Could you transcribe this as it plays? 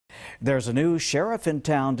There's a new sheriff in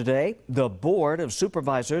town today. The Board of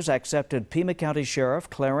Supervisors accepted Pima County Sheriff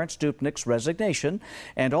Clarence Dupnik's resignation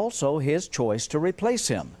and also his choice to replace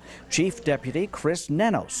him. Chief Deputy Chris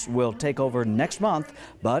Nanos will take over next month,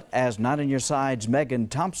 but as Not On Your Side's Megan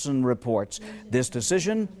Thompson reports, this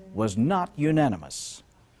decision was not unanimous.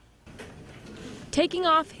 Taking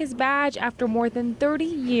off his badge after more than 30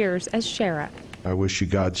 years as sheriff. I wish you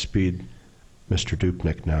Godspeed, Mr.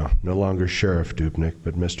 Dupnik now. No longer Sheriff Dupnik,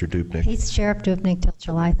 but Mr. Dupnik. He's Sheriff Dupnik till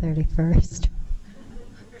July 31st.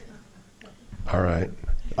 All right.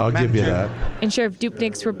 I'll give you that. And Sheriff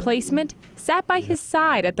Dupnik's replacement sat by his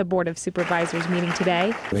side at the Board of Supervisors meeting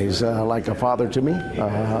today. He's like a father to me.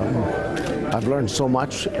 I've learned so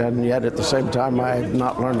much, and yet at the same time, I've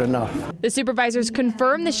not learned enough. The supervisors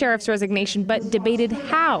confirmed the sheriff's resignation, but debated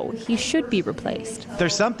how he should be replaced.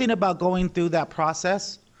 There's something about going through that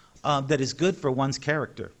process that is good for one's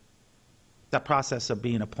character. That process of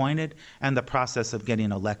being appointed and the process of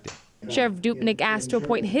getting elected. Sheriff Dupnik asked to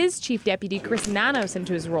appoint his chief deputy, Chris Nanos,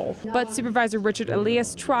 into his role. But Supervisor Richard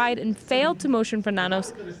Elias tried and failed to motion for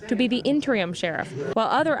Nanos to be the interim sheriff, while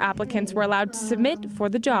other applicants were allowed to submit for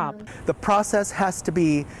the job. The process has to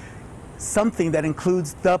be something that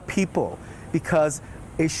includes the people, because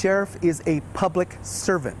a sheriff is a public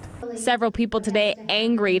servant. Several people today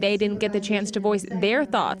angry they didn't get the chance to voice their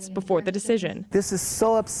thoughts before the decision. This is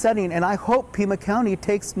so upsetting, and I hope Pima County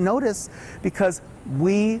takes notice, because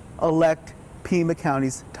we elect Pima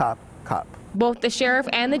County's top cop. Both the sheriff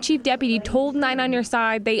and the chief deputy told 9 on Your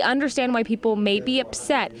Side they understand why people may be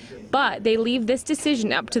upset, but they leave this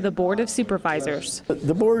decision up to the Board of Supervisors.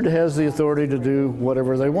 The board has the authority to do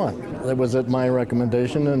whatever they want. That was at my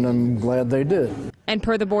recommendation, and I'm glad they did. And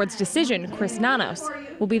per the board's decision, Chris Nanos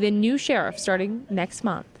will be the new sheriff starting next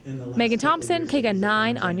month. Megan Thompson,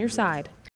 KGUN-9 on Your Side.